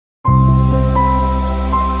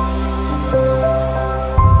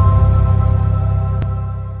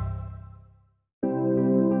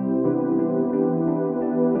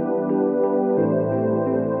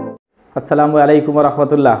আসসালামু আলাইকুম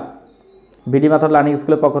রহমতুল্লাহ। BD মাথর learning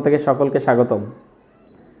স্কুলের পক্ষ থেকে সকলকে স্বাগতম।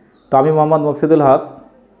 তো আমি মোহাম্মদ মকসুদুল হক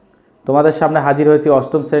তোমাদের সামনে হাজির হয়েছি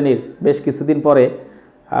অষ্টম শ্রেণীর বেশ কিছুদিন পরে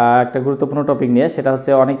একটা গুরুত্বপূর্ণ টপিক নিয়ে। সেটা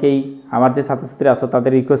হচ্ছে অনেকেই আমার যে ছাত্রছাত্রীরা আছো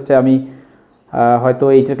তাদের রিকোয়েস্টে আমি হয়তো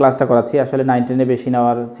এইটের ক্লাসটা করাচ্ছি। আসলে 9, 10-এ বেশি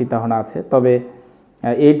নেওয়ার চিন্তাভাবনা আছে, তবে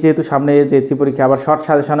এইট যেহেতু সামনে JSC পরীক্ষা, আবার শর্ট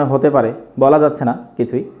সাজেশনও হতে পারে, বলা যাচ্ছে না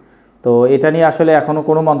কিছুই। তো এটা নিয়ে আসলে এখনও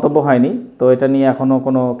কোনো মন্তব্য হয়নি, তো এটা নিয়ে এখনও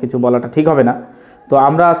কোনো কিছু বলাটা ঠিক হবে না। তো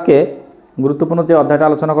আমরা আজকে গুরুত্বপূর্ণ যে অধ্যায়টা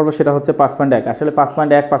আলোচনা করব সেটা হচ্ছে 5.1। আসলে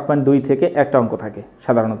 5.1, 5.2 থেকে একটা অঙ্ক থাকে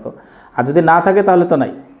সাধারণত, আর যদি না থাকে তাহলে তো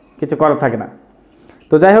নাই, কিছু করার থাকে না।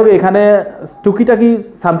 তো যাই হোক, এখানে টুকিটাকি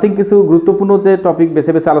সামথিং কিছু গুরুত্বপূর্ণ যে টপিক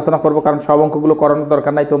বেছে বেছে আলোচনা করব, কারণ সব অঙ্কগুলো করানোর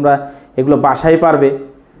দরকার নাই, তোমরা এগুলো বাসায় পারবে।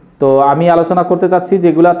 তো আমি আলোচনা করতে চাচ্ছি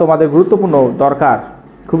যেগুলো তোমাদের গুরুত্বপূর্ণ, দরকার,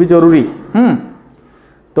 খুবই জরুরি।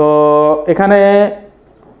 তো এখানে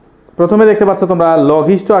প্রথমে দেখতে পাচ্ছ তোমরা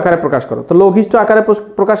লঘিষ্ঠ আকারে প্রকাশ করো। তো লঘিষ্ঠ আকারে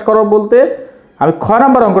প্রকাশ করো বলতে আমি খ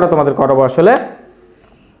নাম্বার অঙ্কটা তোমাদের করাবো। আসলে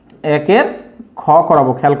একের খ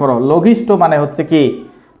করাবো। খেয়াল করো, লঘিষ্ঠ মানে হচ্ছে কি?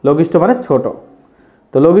 লঘিষ্ঠ মানে ছোট।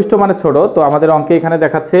 তো লঘিষ্ঠ মানে ছোট। তো আমাদের অঙ্কে এখানে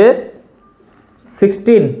দেখাচ্ছে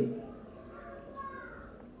 16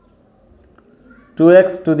 2x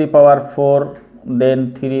to the power 4 then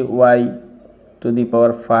 3y to the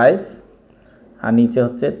power 5 আর নিচে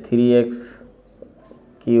হচ্ছে 3x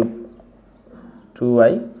কিউব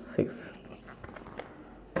 2y 6।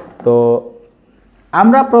 তো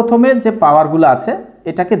আমরা প্রথমে যে পাওয়ারগুলো আছে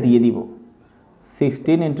এটাকে দিয়ে দিব।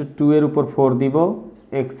 16 × 2 এর উপর 4 দিব,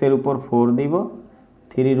 x এর উপর 4 দিব,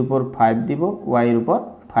 3 এর উপর 5 দিব, y এর উপর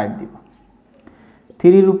 5 দিব।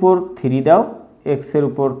 3 এর উপর 3 দাও, x এর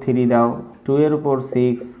উপর 3 দাও, 2 এর উপর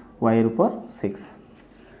 6, y এর উপর 6।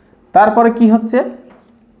 তারপরে কি হচ্ছে,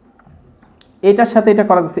 এটার সাথে এটা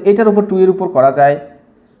করা যাচ্ছে, এটার উপর 2 এর উপর করা যায়,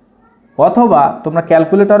 অথবা তোমরা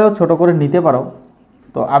ক্যালকুলেটরেও ছোট করে নিতে পারো।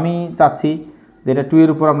 তো আমি চাচ্ছি যেটা 2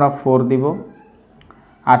 এর উপর আমরা 4 দিব,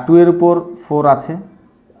 আর 2 এর উপর 4 আছে,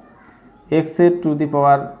 x এর টু দি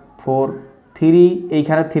পাওয়ার 4, 3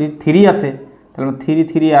 এইখানে 3 আছে, তাহলে 3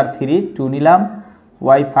 3 আর 3 2 নিলাম,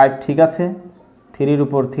 y 5 ঠিক আছে, 3 এর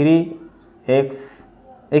উপর 3 x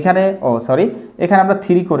এখানে এখানে আমরা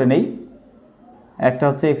 3 করে নেই, একটা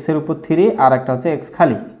হচ্ছে x এর উপর 3 আর একটা হচ্ছে x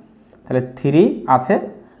খালি, তাহলে 3 আছে,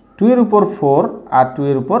 2 এর উপর 4 আর 2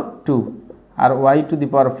 এর উপর 2 আর y to the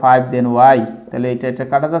power 5 then y, তাহলে এটা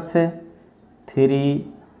কাটা যাচ্ছে, 3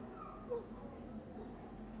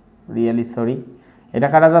 এটা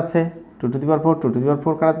কাটা যাচ্ছে, 2 to the power 4 2 to the পাওয়ার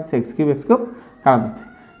 4 কাটা যাচ্ছে, x কিউব কাটা যাচ্ছে।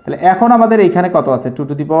 তাহলে এখন আমাদের এইখানে কত আছে? 2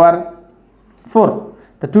 টু দি পাওয়ার 4।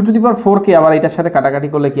 তো 2 টু দি পাওয়ার 4 কে আবার এটার সাথে কাটাকাটি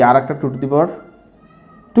করলে কি আর একটা 2 টু দি পাওয়ার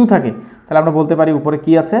 2 থাকে, তাহলে আমরা বলতে পারি উপরে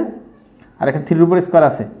কি আছে, আর এখানে 3 এর উপর স্কয়ার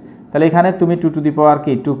আছে, তাহলে এখানে তুমি 2 টু দি পাওয়ার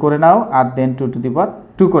কি 2 করে নাও, আর দেন 2 টু দি পাওয়ার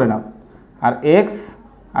 2 করে নাও, আর x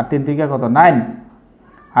আর 3 থেকে কত 9,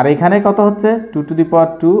 আর এখানে কত হচ্ছে 2 টু দি পাওয়ার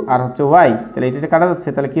 2 আর হচ্ছে y, তাহলে এটা কাটা যাচ্ছে,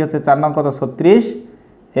 তাহলে কি হচ্ছে 4 9 কত 36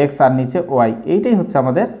 x আর নিচে y। এইটাই হচ্ছে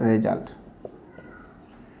আমাদের রেজাল্ট।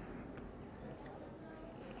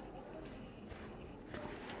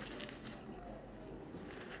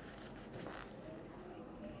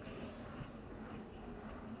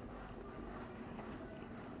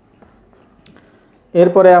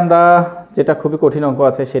 এরপরে আমরা যেটা খুবই কঠিন অঙ্ক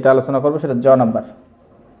আছে সেটা আলোচনা করব, সেটা জ নাম্বার।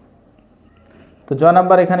 তো জ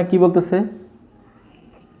নাম্বার এখানে কি বলতেছে,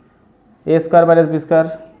 a square minus b square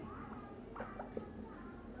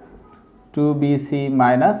 2bc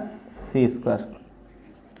minus c square,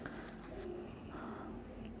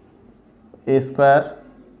 a square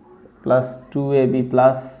plus 2ab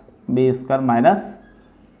plus b square minus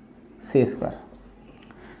c square.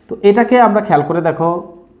 তো এটাকে আমরা খেয়াল করে দেখো,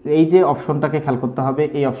 এই যে অপশনটাকে খেয়াল করতে হবে,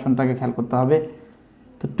 এই অপশনটাকে খেয়াল করতে হবে।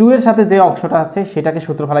 তো 2 এর সাথে যে অংশটা আছে সেটাকে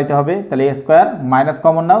সূত্র ফেলাইতে হবে, তাহলে a স্কয়ার মাইনাস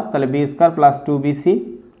কমন নাও, তাহলে b square plus 2bc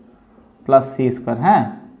plus c square. হ্যাঁ,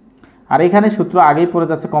 আর এখানে সূত্র আগেই পড়ে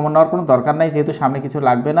যাচ্ছে, কমন নেওয়ার কোনো দরকার নাই যেহেতু সামনে কিছু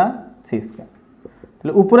লাগবে না, c স্কয়ার।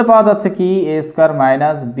 তাহলে উপরে পাওয়া যাচ্ছে কি a square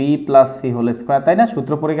minus b plus c whole square, তাই না?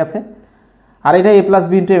 সূত্র পড়ে গেছে, আর এটা a plus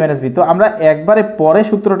b into a minus b। তো আমরা একবারে পরে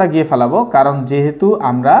সূত্রটা গিয়ে ফেলাবো, কারণ যেহেতু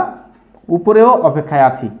আমরা উপরেও অপেক্ষায়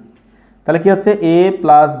আছি। তাহলে কি হচ্ছে a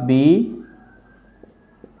plus b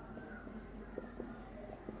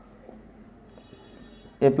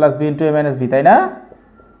into a minus b, তাই না?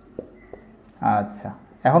 আচ্ছা,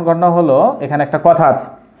 এখন ঘটনা হলো এখানে একটা কথা আছে,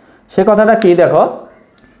 সে কথাটা কি দেখো,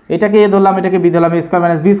 এটাকে a ধরলাম, এটাকে b ধরলাম, a square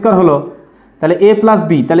minus b square হলো, তাহলে a প্লাস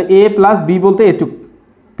b, তাহলে a প্লাস b বলতে এটুক,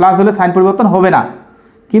 প্লাস হলে সাইন পরিবর্তন হবে না,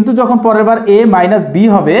 কিন্তু যখন পরের বার a মাইনাস b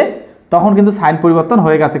হবে তখন কিন্তু সাইন পরিবর্তন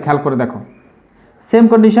হয়ে গেছে। খেয়াল করে দেখো, সেম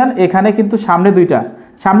কন্ডিশন এখানে, কিন্তু সামনে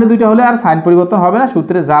দুইটা হলে আর সাইন পরিবর্তন হবে না,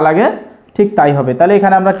 সূত্রে যা লাগে ঠিক তাই হবে। তাহলে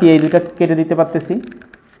এখানে আমরা কি এই দুইটা কেটে দিতে পারতেছি,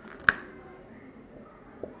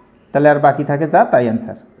 তাহলে আর বাকি থাকে যা তাই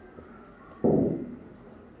অ্যান্সার।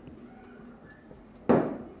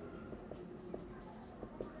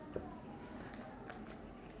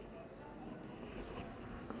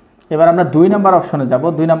 এবার আমরা 2 নাম্বার অপশনে যাব।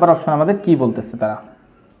 2 নাম্বার অপশন আমাদের কি বলতেছে তারা।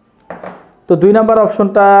 তো 2 নাম্বার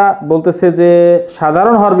অপশনটা বলতেছে যে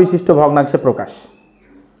সাধারণ হর বিশিষ্ট ভগ্নাংশে প্রকাশ।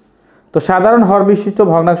 তো সাধারণ হর বিশিষ্ট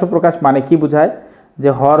ভগ্নাংশ প্রকাশ মানে কি বোঝায়, যে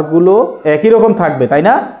হরগুলো একই রকম থাকবে, তাই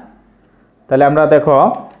না? তাহলে আমরা দেখো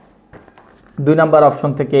 2 নাম্বার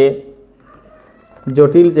অপশন থেকে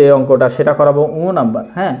জটিল যে অঙ্কটা সেটা করাবো 9 নাম্বার।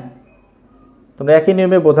 হ্যাঁ, তোমরা একই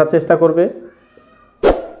নিয়মে বোঝার চেষ্টা করবে।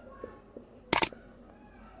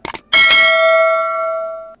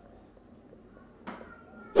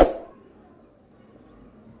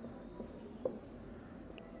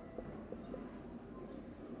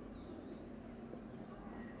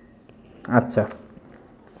 আচ্ছা,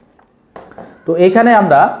 তো এইখানে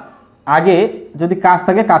আমরা আগে যদি কাজ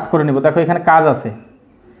থাকে কাজ করে নিব। দেখো এখানে কাজ আছে,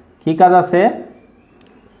 কি কাজ আছে,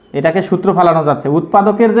 এটাকে সূত্র ফালানো যাচ্ছে।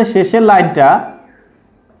 উৎপাদকের যে শেষের লাইনটা,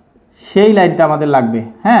 সেই লাইনটা আমাদের লাগবে।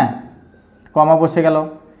 হ্যাঁ, কমা বসে গেল,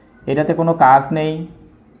 এটাতে কোনো কাজ নেই,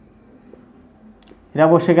 এটা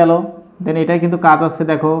বসে গেল। দেন এটাই কিন্তু কাজ আছে,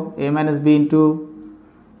 দেখো a minus B into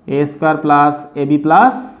A square plus A B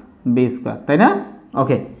plus B square, তাই না?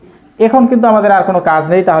 ওকে, এখন কিন্তু আমাদের আর কোনো কাজ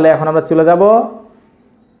নেই। তাহলে এখন আমরা চলে যাব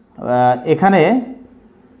এখানে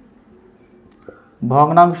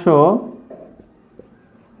ভগ্নাংশ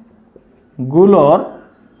গুলোর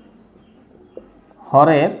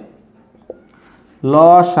হরের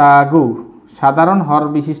লসাগু, সাধারণ হর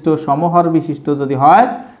বিশিষ্ট সমহর বিশিষ্ট যদি হয়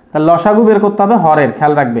তাহলে লসাগু বের করতে হবে হরের,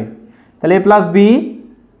 খেয়াল রাখবে। তাহলে এ প্লাস বি,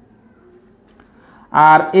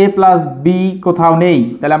 আর এ প্লাস বি কোথাও নেই,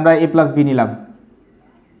 তাহলে আমরা এ প্লাস বি নিলাম।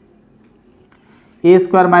 এ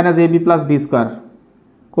square minus A B plus B square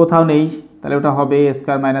কোথাও নেই, তাহলে ওটা হবে এ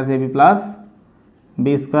square minus A B plus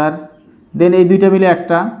B square. দেন এই দুইটা মিলে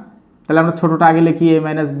একটা, তাহলে আমরা ছোটোটা আগে লিখি এ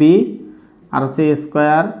মাইনাস বি, আর হচ্ছে এ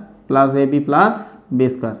square plus A B plus B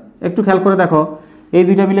square. একটু খেয়াল করে দেখো, এই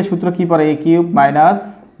দুইটা মিলে সূত্র কি পড়ে, এ কিউব মাইনাস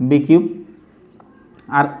বি কিউব,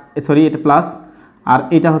 আর সরি এটা প্লাস, আর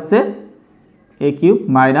এটা হচ্ছে এ কিউব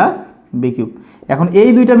মাইনাস বি কিউব। এখন এই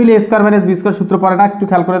দুইটা মিলে এ স্কোয়ার মাইনাস বি স্কোয়ার সূত্র পড়ে না, একটু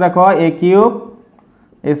খেয়াল করে দেখো, এ কিউব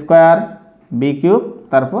এ স্কোয়ার বি কিউব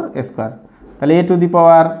তারপর এ স্কোয়ার, তাহলে এ to the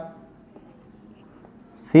power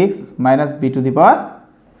 6 minus B to the পাওয়ার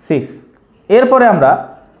 6। এরপরে আমরা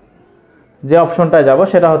যে অপশনটায় যাব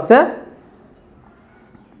সেটা হচ্ছে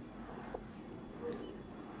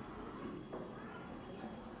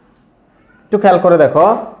একটু খেয়াল করে দেখো,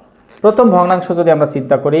 প্রথম ভগ্নাংশ যদি আমরা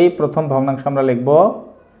চিন্তা করি, প্রথম ভগ্নাংশ আমরা লিখব,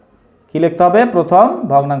 কি লিখতে হবে, প্রথম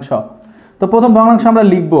ভগ্নাংশ। তো প্রথম ভগ্নাংশ আমরা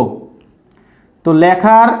লিখব, তো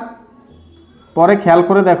লেখার পরে খেয়াল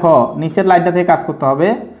করে দেখো নিচের লাইনটা থেকে কাজ করতে হবে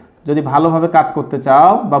যদি ভালোভাবে কাজ করতে চাও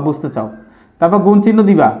বা বুঝতে চাও। তারপর গুণ চিহ্ন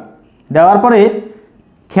দিবা, দেওয়ার পরে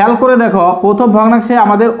খেয়াল করে দেখো প্রথম ভগ্নাংশে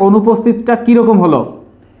আমাদের অনুপস্থিতটা কীরকম হলো।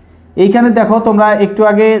 এইখানে দেখো তোমরা একটু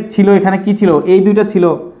আগে ছিল, এখানে কি ছিল, এই দুইটা ছিল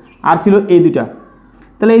আর ছিল এই দুইটা,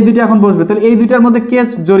 তাহলে এই দুইটা এখন বসবে। তাহলে এই দুইটার মধ্যে কে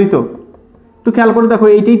জড়িত একটু খেয়াল করে দেখো,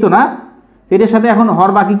 এইটাই তো না, এটার সাথে এখন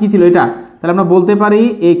হর বাকি কি ছিল এটা, তাহলে আমরা বলতে পারি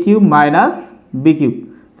এ কিউব মাইনাস বি কিউব।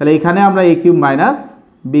 তাহলে এখানে আমরা এ কিউব মাইনাস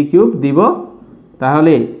বি কিউব দিব,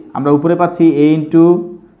 তাহলে আমরা উপরে পাচ্ছি এ ইন্টু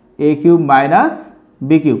এ কিউব মাইনাস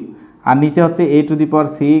বি কিউব, আর নিচে হচ্ছে এ to the power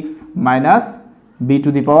 6 minus B to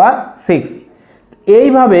the পাওয়ার 6।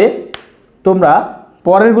 এইভাবে তোমরা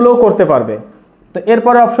পরেরগুলোও করতে পারবে। তো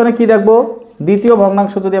এরপরে অপশনে কি দেখবো, দ্বিতীয়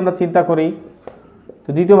ভগ্নাংশ যদি আমরা চিন্তা করি, তো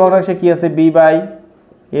দ্বিতীয় ভগ্নাংশে কি আছে, B by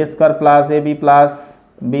A square plus A B plus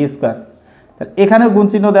B square. তাহলে এখানেও গুণ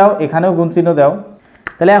চিহ্ন দাও, এখানেও গুণ চিহ্ন দাও।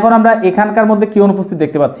 তাহলে এখন আমরা এখানকার মধ্যে কি অনুপস্থিত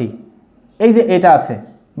দেখতে পাচ্ছি, এই যে এটা আছে,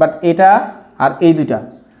 বাট এটা আর এই দুইটা,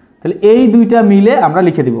 তাহলে এই দুইটা মিলে আমরা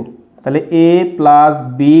লিখে দিব। তাহলে এ প্লাস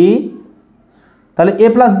বি, তাহলে এ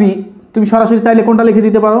প্লাস বি তুমি সরাসরি চাইলে কোনটা লিখে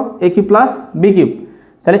দিতে পারো, এ কিউব প্লাস বি কিউব,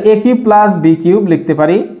 তাহলে এ কিউব প্লাস বি কিউব লিখতে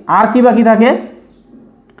পারি। আর কি বাকি থাকে,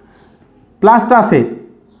 প্লাসটা আছে,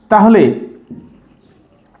 তাহলে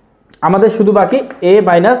আমাদের শুধু বাকি এ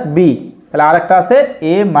মাইনাস বি, তাহলে আর একটা আছে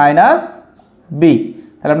এ মাইনাস বি,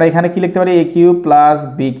 তাহলে আমরা এখানে কি লিখতে পারি, এ কিউব প্লাস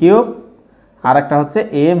বি কিউব, আর একটা হচ্ছে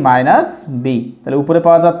এ মাইনাস বি। তাহলে উপরে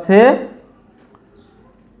পাওয়া যাচ্ছে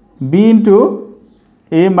বি ইন্টু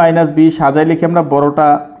এ মাইনাস বি, সাজাই লিখে আমরা বড়টা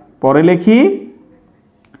পরে লিখি,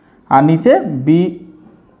 আর নিচে B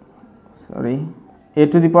A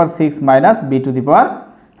to the power 6 minus B to the পাওয়ার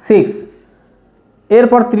 6।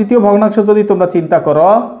 এরপর তৃতীয় ভগ্নাংশ যদি তোমরা চিন্তা করো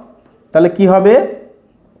তাহলে কি হবে,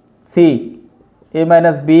 C A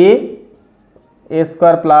minus B A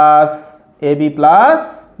square plus A B plus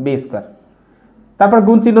B square, তারপর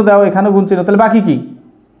গুণ চিহ্ন দাও, এখানেও গুণ চিহ্ন, তাহলে বাকি কি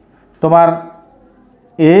তোমার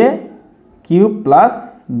এ কিউব প্লাস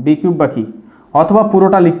বি কিউব বাকি, অথবা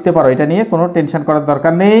পুরোটা লিখতে পারো, এটা নিয়ে কোনো টেনশন করার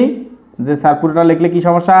দরকার নেই যে স্যার পুরোটা লিখলে কি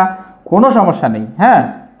সমস্যা, কোনো সমস্যা নেই। হ্যাঁ,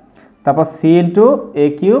 তারপর সি ইন্টু এ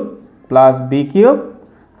কিউব প্লাস বি কিউব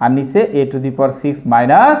আর নিচে এ to the power 6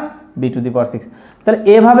 minus B to the পাওয়ার 6। তাহলে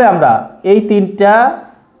এভাবে আমরা এই তিনটা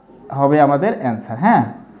হবে আমাদের অ্যান্সার। হ্যাঁ,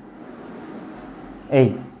 এই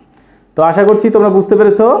তো আশা করছি তোমরা বুঝতে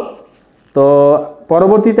পেরেছো। তো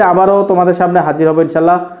পরবর্তীতে আবারও তোমাদের সামনে হাজির হবো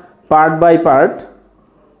ইনশাল্লাহ, পার্ট বাই পার্ট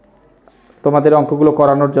তোমাদের অঙ্কগুলো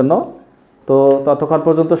করানোর জন্য। তো ততক্ষণ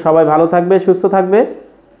পর্যন্ত সবাই ভালো থাকবে, সুস্থ থাকবে।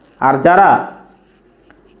 আর যারা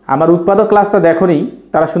আমার উৎপাদক ক্লাসটা দেখোনি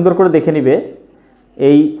তারা সুন্দর করে দেখে নিবে,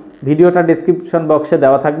 এই ভিডিওটা ডেসক্রিপশন বক্সে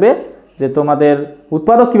দেওয়া থাকবে যে তোমাদের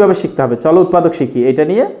উৎপাদক কিভাবে শিখতে হবে, চলো উৎপাদক শিখি, এটা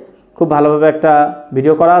নিয়ে খুব ভালোভাবে একটা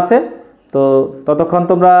ভিডিও করা আছে। তো ততক্ষণ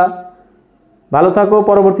তোমরা ভালো থাকো,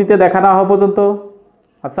 পরবর্তীতে দেখা না হওয়া পর্যন্ত।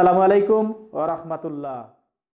 আসসালামু আলাইকুম ওয়া রাহমাতুল্লাহ।